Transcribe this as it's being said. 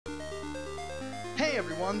Hey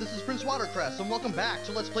everyone, this is Prince Watercress, and welcome back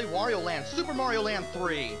to Let's Play Wario Land, Super Mario Land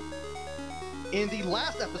 3. In the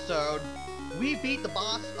last episode, we beat the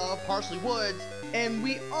boss of Parsley Woods, and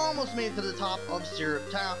we almost made it to the top of Syrup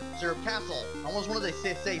Castle. I almost wanted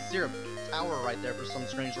to say Syrup Tower right there for some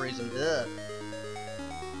strange reason. Ugh.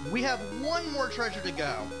 We have one more treasure to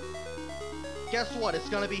go. Guess what? It's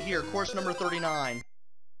gonna be here, course number 39.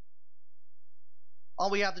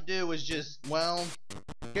 All we have to do is just, well,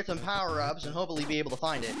 get some power-ups and hopefully be able to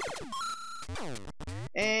find it.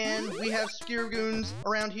 And we have Skirgoons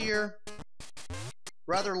around here.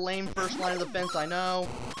 Rather lame first line of defense, I know,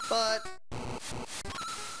 but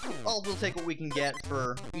we'll take what we can get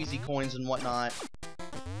for easy coins and whatnot.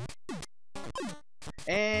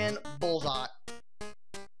 And Bullseye.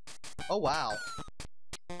 Oh wow.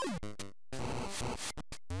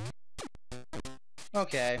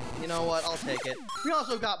 Okay, you know what, I'll take it. We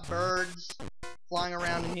also got birds flying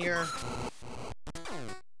around in here.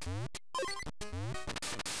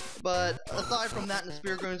 But aside from that and the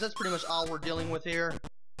Speargoons, that's pretty much all we're dealing with here.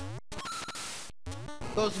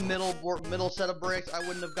 Those middle set of bricks I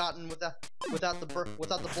wouldn't have gotten without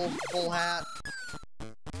the bull hat.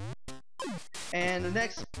 And the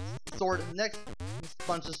next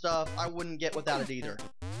bunch of stuff I wouldn't get without it either.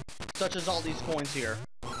 Such as all these coins here.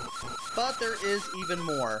 But there is even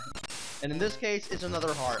more. And in this case, it's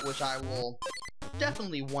another heart, which I will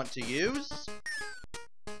definitely want to use.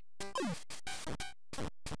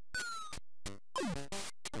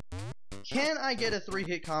 Can I get a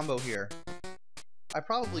 3-hit combo here? I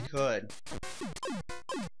probably could.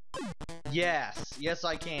 Yes. Yes,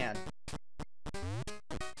 I can.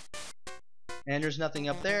 And there's nothing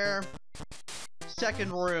up there.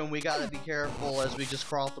 Second room, we gotta be careful as we just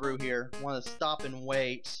crawl through here. Want to stop and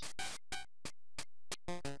wait.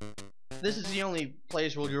 This is the only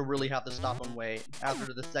place where you'll really have to stop and wait,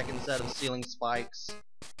 after the second set of ceiling spikes.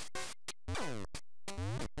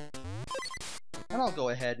 And I'll go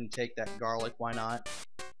ahead and take that garlic, why not?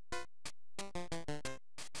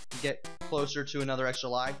 Get closer to another extra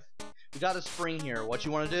life. We got a spring here. What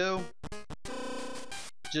you want to do?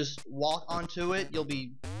 Just walk onto it. You'll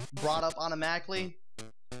be brought up automatically.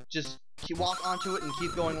 Just walk onto it and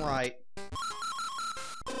keep going right.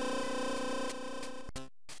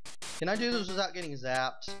 Can I do this without getting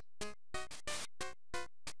zapped?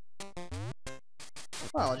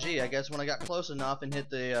 Well, gee, I guess when I got close enough and hit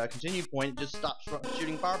the continue point, it just stopped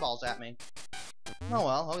shooting fireballs at me. Oh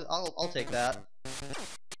well, I'll take that.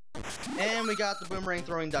 And we got the boomerang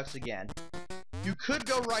throwing ducks again. You could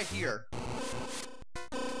go right here.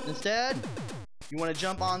 Instead, you want to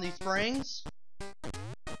jump on these springs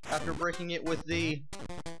after breaking it with the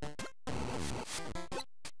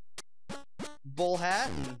bull hat,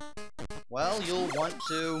 and, well, you'll want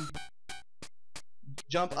to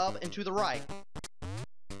jump up and to the right.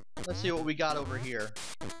 Let's see what we got over here.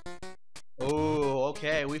 Oh,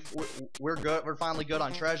 okay, we're good. We're finally good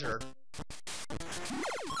on treasure.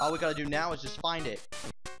 All we gotta do now is just find it.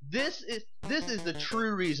 This is the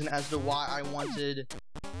true reason as to why I wanted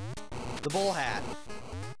the bull hat.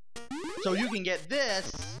 So you can get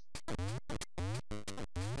this,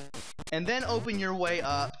 and then open your way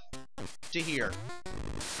up to here.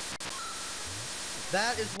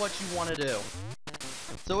 That is what you want to do.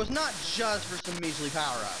 So it's not just for some measly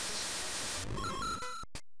power-ups.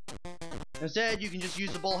 Instead, you can just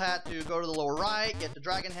use the bull hat to go to the lower right, get the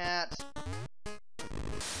dragon hat,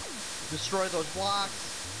 destroy those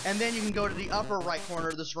blocks, and then you can go to the upper right corner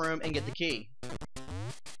of this room and get the key.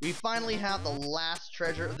 We finally have the last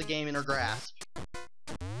treasure of the game in our grasp.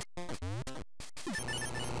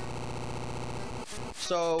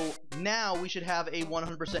 So now we should have a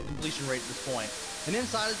 100% completion rate at this point. And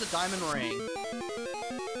inside is a diamond ring.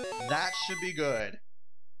 That should be good.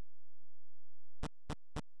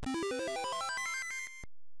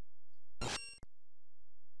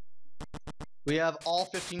 We have all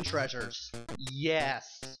 15 treasures.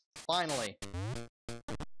 Yes! Finally.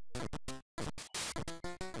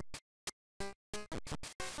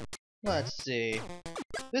 Let's see.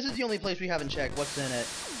 This is the only place we haven't checked what's in it.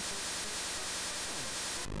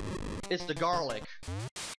 It's the garlic.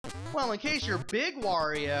 Well, in case you're Big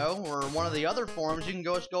Wario, or one of the other forms, you can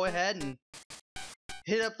just go ahead and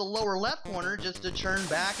hit up the lower left corner just to turn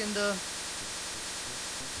back into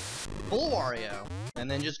full Wario. And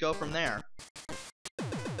then just go from there.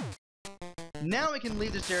 Now we can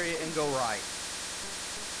leave this area and go right.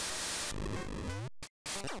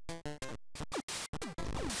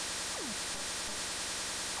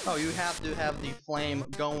 Oh, you have to have the flame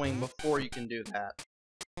going before you can do that.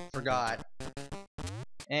 Forgot.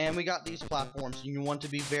 And we got these platforms, and you want to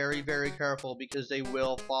be very, very careful because they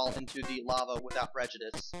will fall into the lava without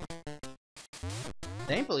prejudice.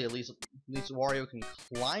 Thankfully, at least Wario can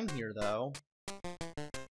climb here, though.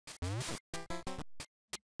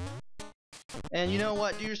 And you know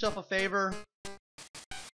what? Do yourself a favor.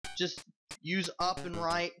 Just use up and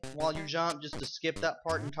right while you jump, just to skip that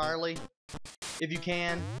part entirely, if you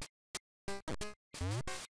can.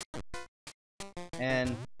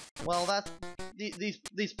 And, well, that's...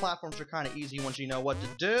 These platforms are kind of easy once you know what to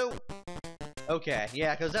do. Okay,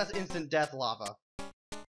 yeah, because that's instant death lava.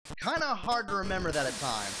 Kind of hard to remember that at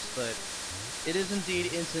times, but it is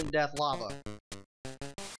indeed instant death lava.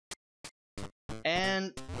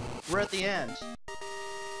 And we're at the end.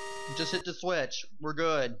 Just hit the switch. We're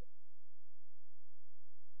good.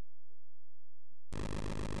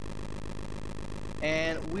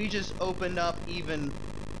 And we just opened up even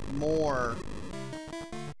more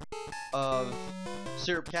of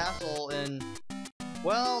Syrup Castle, and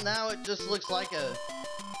well, now it just looks like a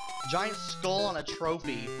giant skull on a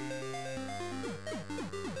trophy.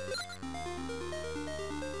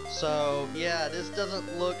 So yeah, this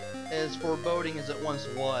doesn't look as foreboding as it once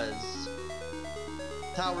was.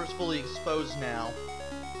 Tower's fully exposed now.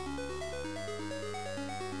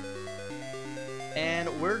 And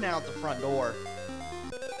we're now at the front door.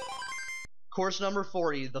 Course number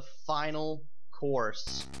 40, the final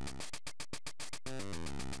course.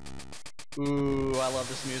 Ooh, I love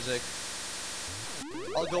this music.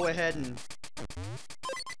 I'll go ahead and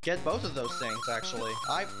get both of those things, actually.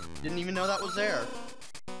 I didn't even know that was there.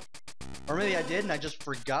 Or maybe I did and I just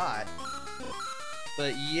forgot.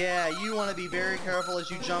 But yeah, you want to be very careful as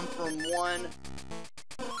you jump from one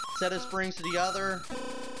set of springs to the other.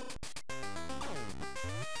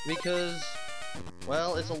 Because,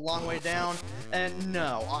 well, it's a long way down. And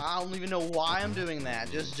no, I don't even know why I'm doing that.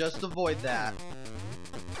 Just avoid that.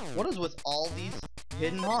 What is with all these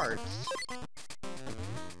hidden hearts?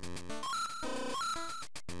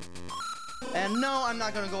 And no, I'm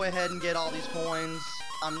not going to go ahead and get all these coins.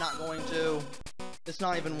 I'm not going to. It's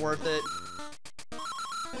not even worth it.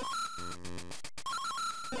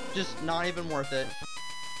 Just not even worth it.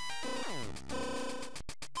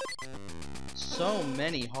 So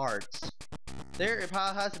many hearts. There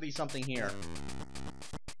has to be something here.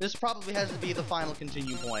 This probably has to be the final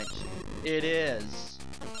continue point. It is.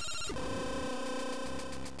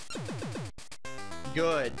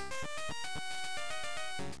 Good.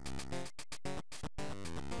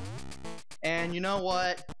 And you know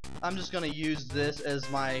what? I'm just gonna use this as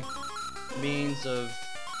my means of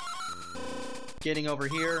getting over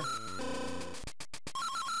here.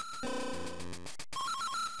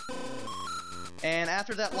 And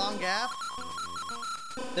after that long gap,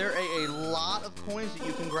 there are a lot of coins that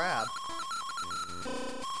you can grab.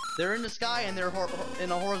 They're in the sky and they're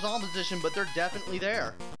in a horizontal position, but they're definitely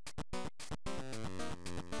there.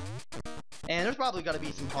 And there's probably got to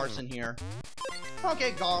be some hearts in here.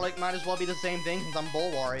 Okay, garlic might as well be the same thing since I'm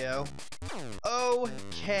Bull Wario.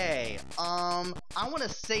 Okay, I want to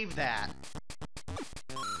save that.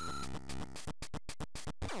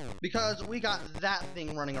 Because we got that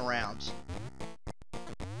thing running around.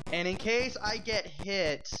 And in case I get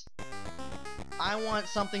hit, I want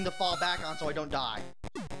something to fall back on so I don't die.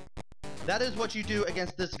 That is what you do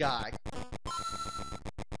against this guy.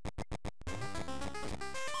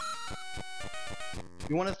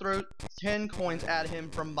 You want to throw 10 coins at him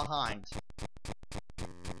from behind.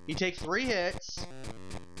 He takes 3 hits.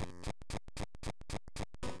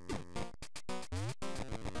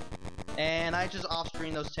 And I just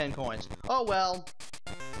off-screen those 10 coins. Oh well.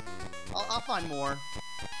 I'll find more.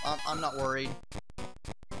 I'm not worried.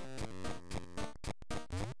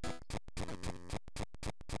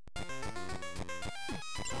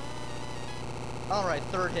 Alright,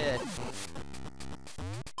 3rd hit.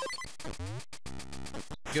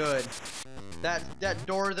 Good. That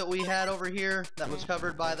door that we had over here, that was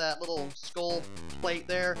covered by that little skull plate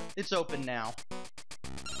there, it's open now.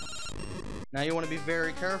 Now you want to be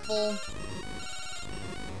very careful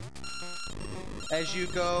as you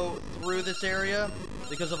go through this area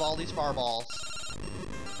because of all these fireballs.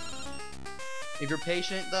 If you're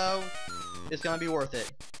patient though, it's gonna be worth it.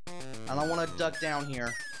 I don't want to duck down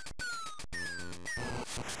here.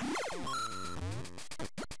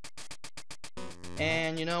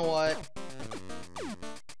 And you know what?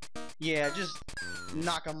 Yeah, just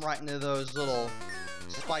knock them right into those little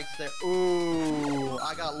spikes there. Ooh,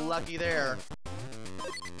 I got lucky there.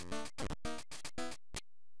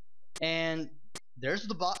 And there's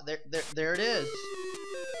the bot. There it is.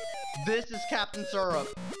 This is Captain Syrup.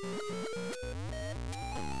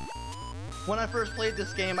 When I first played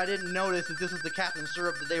this game, I didn't notice that this was the Captain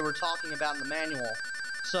Syrup that they were talking about in the manual.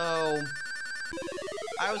 So,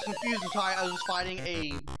 I was confused until I was fighting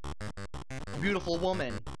a beautiful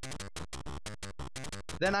woman.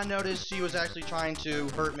 Then I noticed she was actually trying to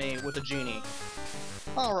hurt me with a genie.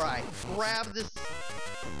 Alright, grab this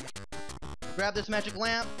magic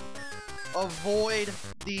lamp. Avoid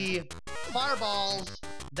the fireballs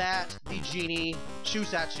that the genie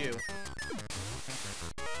shoots at you.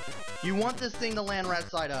 You want this thing to land right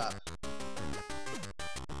side up.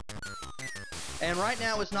 And right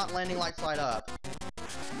now it's not landing right side up.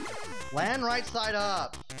 Land right side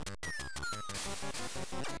up.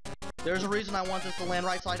 There's a reason I want this to land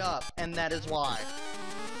right side up, and that is why.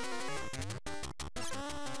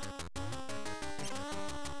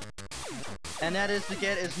 And that is to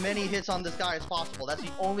get as many hits on this guy as possible. That's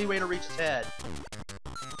the only way to reach his head.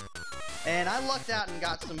 And I lucked out and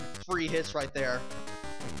got some free hits right there.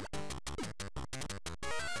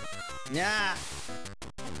 Yeah.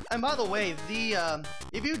 And by the way,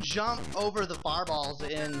 if you jump over the fireballs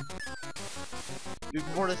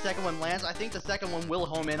before the second one lands, I think the second one will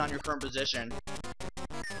home in on your current position.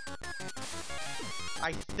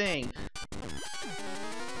 I think.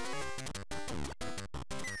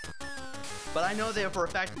 But I know that for a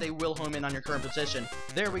fact that they will home in on your current position.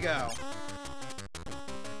 There we go.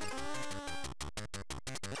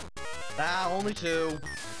 Ah, only 2.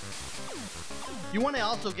 You want to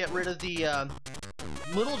also get rid of the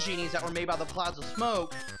little genies that were made by the clouds of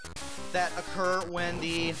smoke that occur when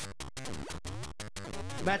the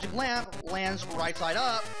magic lamp lands right side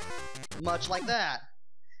up, much like that.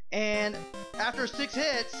 And after 6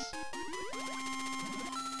 hits,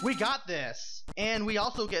 we got this. And we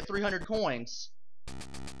also get 300 coins.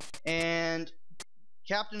 And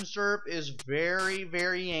Captain Syrup is very,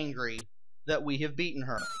 very angry that we have beaten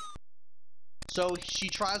her. So she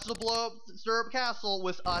tries to blow up Syrup Castle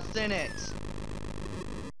with us in it.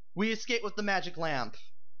 We escape with the magic lamp.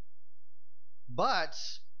 But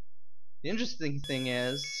the interesting thing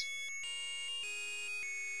is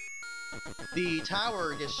the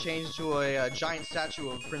tower gets changed to a giant statue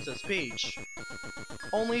of Princess Peach.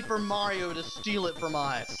 Only for Mario to steal it from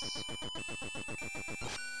us.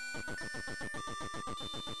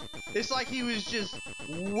 It's like he was just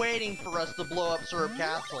waiting for us to blow up Syrup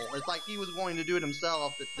Castle. It's like he was going to do it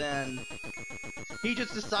himself, but then he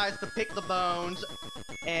just decides to pick the bones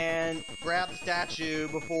and grab the statue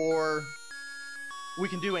before we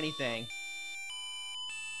can do anything.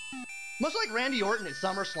 Much like Randy Orton at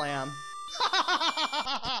SummerSlam.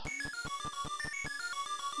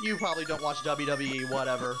 You probably don't watch WWE,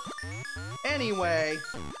 whatever. Anyway,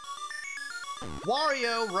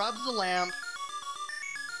 Wario rubs the lamp,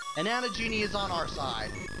 and now the genie is on our side,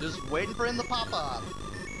 just waiting for him to pop up.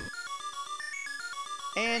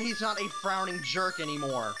 And he's not a frowning jerk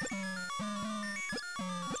anymore.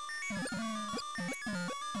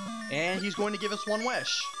 And he's going to give us one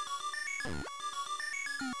wish.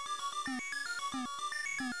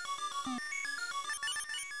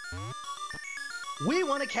 We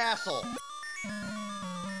want a castle.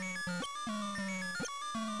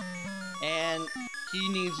 And he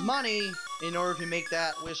needs money in order to make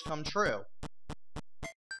that wish come true.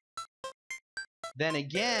 Then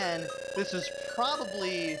again, this is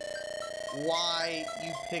probably why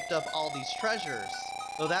you picked up all these treasures.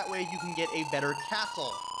 So that way you can get a better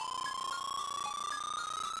castle.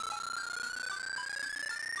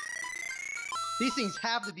 These things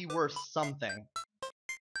have to be worth something.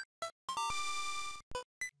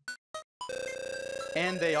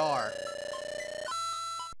 And they are.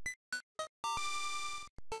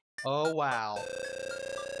 Oh, wow.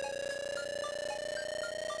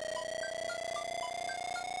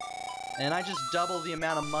 And I just double the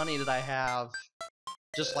amount of money that I have,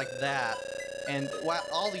 just like that. And wow,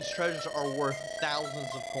 all these treasures are worth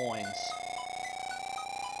thousands of coins.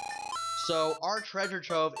 So our treasure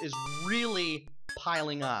trove is really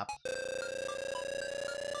piling up.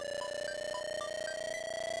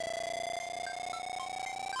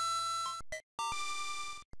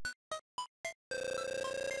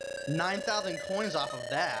 $9,000 coins off of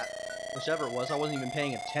that, whichever it was. I wasn't even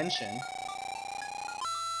paying attention.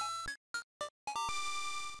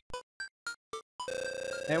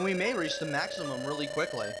 And we may reach the maximum really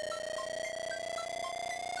quickly.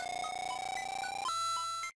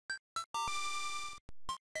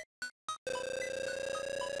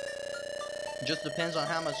 It just depends on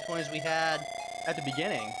how much coins we had at the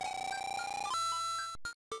beginning.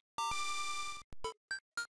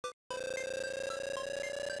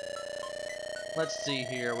 Let's see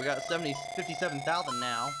here. We got 57,000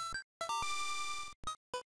 now.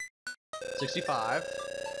 65.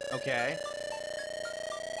 Okay.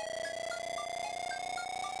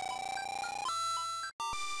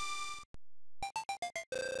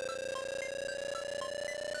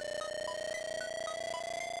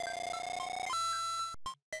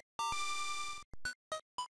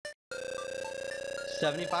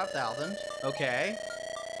 75,000. Okay.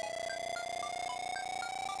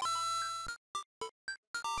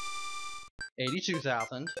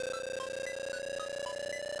 $82,000.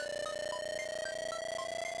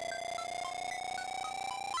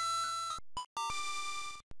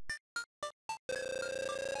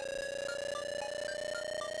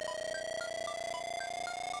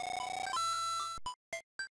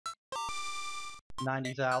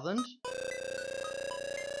 $90,000.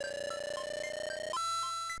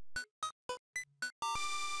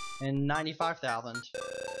 And 95,000.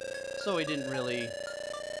 So we didn't really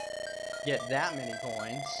get that many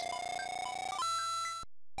coins.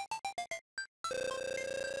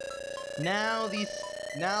 Now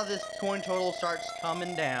this coin total starts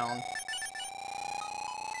coming down.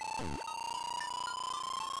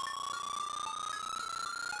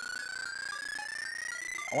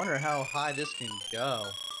 I wonder how high this can go.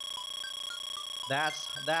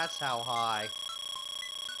 That's how high.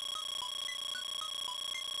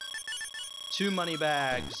 2 money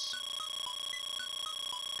bags.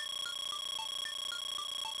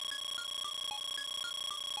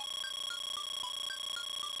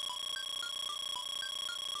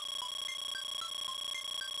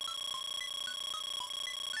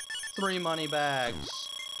 Three money bags.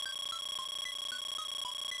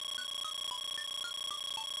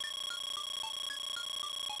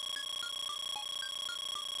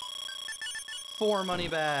 Four money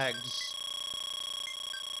bags.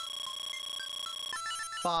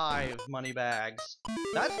 5 money bags.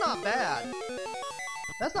 That's not bad.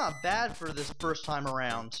 That's not bad for this first time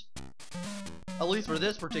around. At least for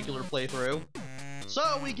this particular playthrough.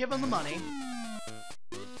 So we give him the money.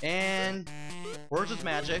 And works its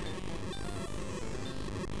magic.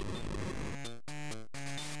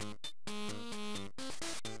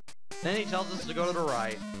 Then he tells us to go to the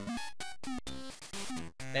right.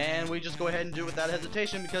 And we just go ahead and do it without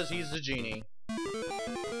hesitation because he's the genie.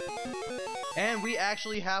 And we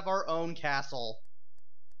actually have our own castle.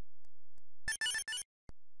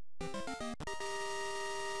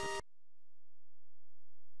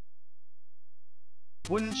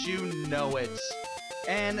 Wouldn't you know it?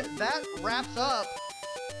 And that wraps up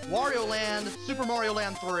Wario Land, Super Mario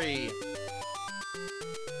Land 3.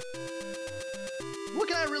 What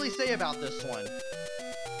can I really say about this one?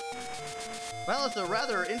 Well, it's a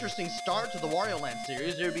rather interesting start to the Wario Land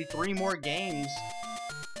series. There'd be 3 more games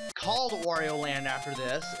called Wario Land after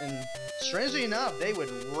this, and strangely enough, they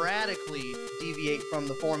would radically deviate from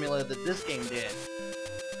the formula that this game did,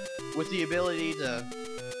 with the ability to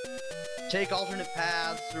take alternate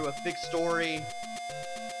paths through a fixed story,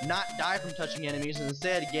 not die from touching enemies, and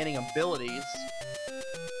instead gaining abilities,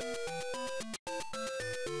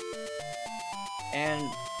 and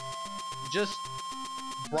just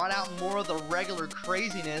brought out more of the regular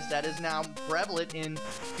craziness that is now prevalent in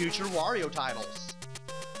future Wario titles.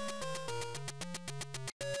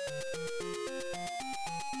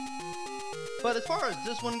 But as far as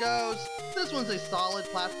this one goes, this one's a solid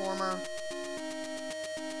platformer.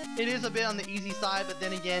 It is a bit on the easy side, but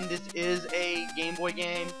then again, this is a Game Boy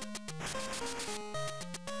game.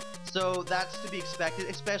 So that's to be expected,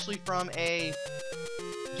 especially from a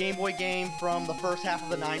Game Boy game from the first half of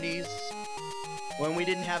the 90s, when we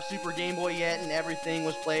didn't have Super Game Boy yet and everything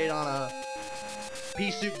was played on a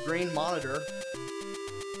pea-soup green monitor.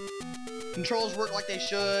 Controls work like they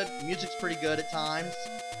should, music's pretty good at times,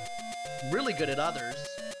 really good at others.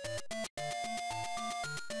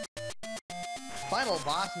 Final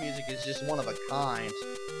boss music is just one of a kind.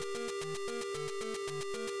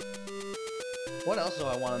 What else do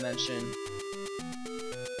I want to mention?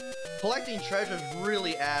 Collecting treasures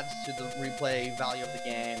really adds to the replay value of the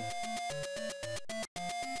game.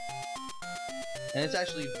 And it's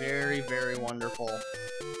actually very, very wonderful.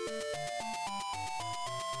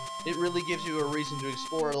 It really gives you a reason to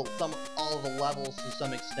explore all of the levels to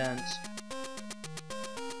some extent.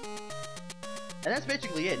 And that's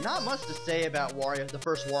basically it. Not much to say about Wario, the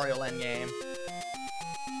first Wario Land game.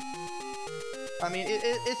 I mean,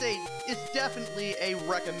 it's definitely a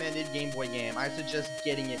recommended Game Boy game. I suggest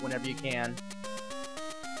getting it whenever you can.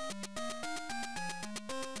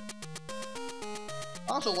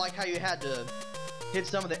 I also like how you had to hit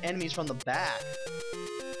some of the enemies from the back,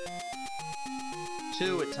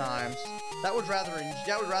 too, at times. That was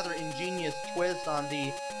rather ingenious twist on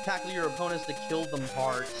the tackle your opponents to kill them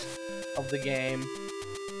part of the game.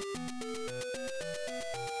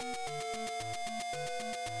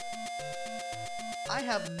 I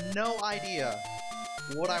have no idea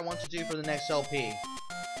what I want to do for the next LP.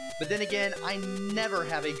 But then again, I never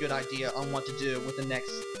have a good idea on what to do with the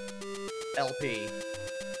next LP,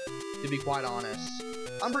 to be quite honest.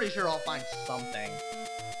 I'm pretty sure I'll find something.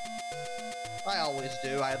 I always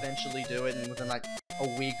do. I eventually do it within like a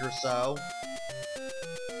week or so.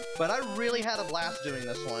 But I really had a blast doing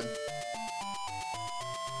this one.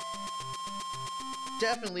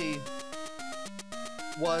 Definitely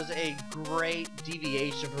was a great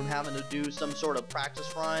deviation from having to do some sort of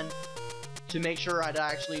practice run to make sure I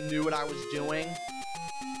actually knew what I was doing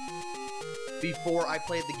before I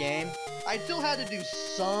played the game. I still had to do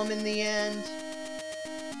some in the end,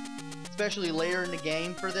 especially later in the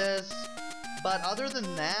game for this, but other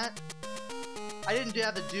than that, I didn't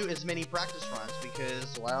have to do as many practice runs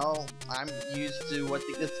because, well, I'm used to what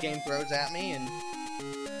this game throws at me, and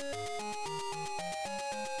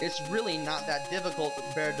it's really not that difficult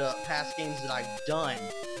compared to past games that I've done.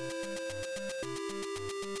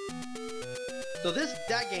 So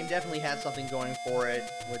that game definitely had something going for it,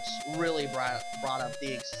 which really brought up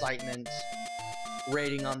the excitement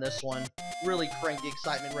rating on this one. Really cranked the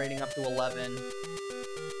excitement rating up to 11.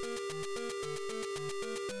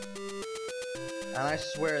 And I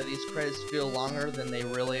swear these credits feel longer than they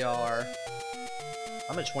really are.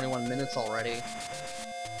 I'm at 21 minutes already.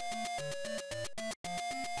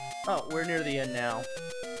 Oh, we're near the end now.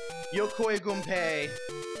 Yokoi Gunpei.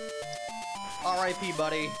 R.I.P.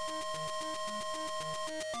 buddy.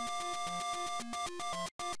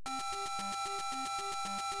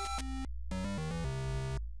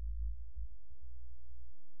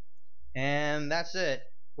 And that's it.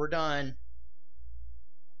 We're done.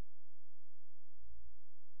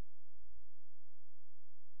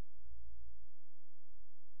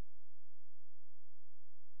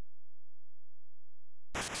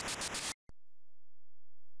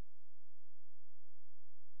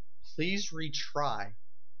 Please retry.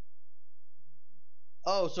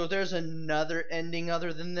 Oh, so there's another ending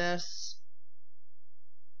other than this?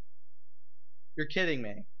 You're kidding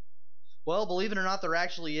me. Well, believe it or not, there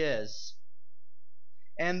actually is.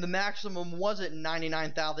 And the maximum wasn't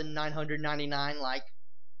 99,999 like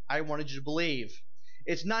I wanted you to believe.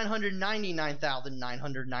 It's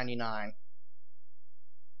 999,999.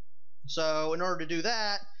 So, in order to do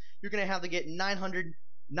that, you're going to have to get you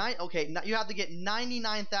have to get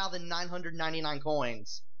 99,999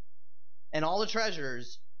 coins and all the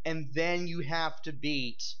treasures, and then you have to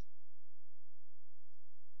beat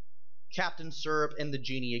Captain Syrup and the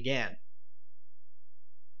Genie again.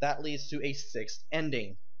 That leads to a 6th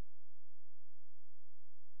ending,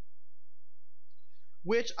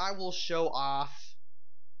 which I will show off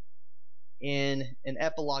in an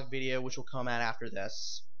epilogue video, which will come out after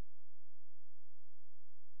this,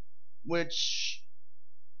 which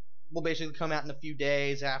will basically come out in a few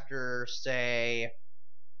days after, say,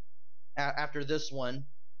 after this one.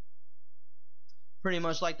 Pretty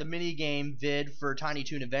much like the minigame vid for Tiny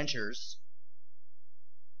Toon Adventures.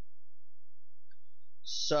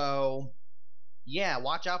 So, yeah,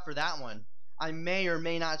 watch out for that one. I may or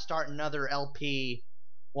may not start another LP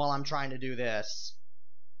while I'm trying to do this.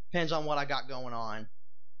 Depends on what I got going on.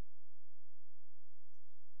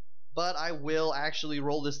 But I will actually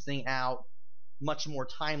roll this thing out much more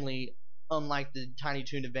timely, unlike the Tiny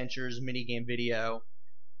Toon Adventures minigame video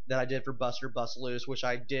that I did for Buster Bust Loose, which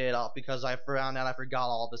I did because I found out I forgot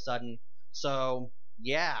all of a sudden. So,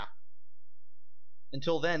 yeah.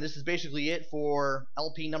 Until then, this is basically it for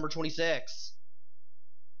LP number 26.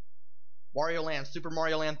 Wario Land, Super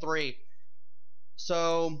Mario Land 3.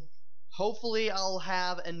 So, hopefully I'll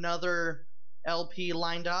have another LP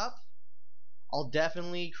lined up. I'll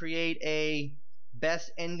definitely create a best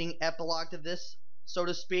ending epilogue to this, so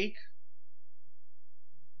to speak.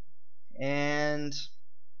 And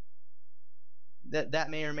that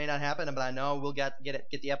may or may not happen, but I know we'll get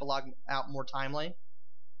the epilogue out more timely.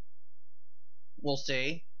 We'll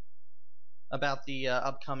see about the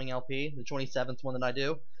upcoming LP, the 27th one that I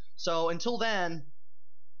do. So until then,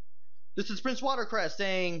 this is Prince Watercrest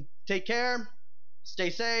saying take care, stay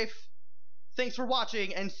safe, thanks for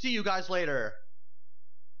watching, and see you guys later.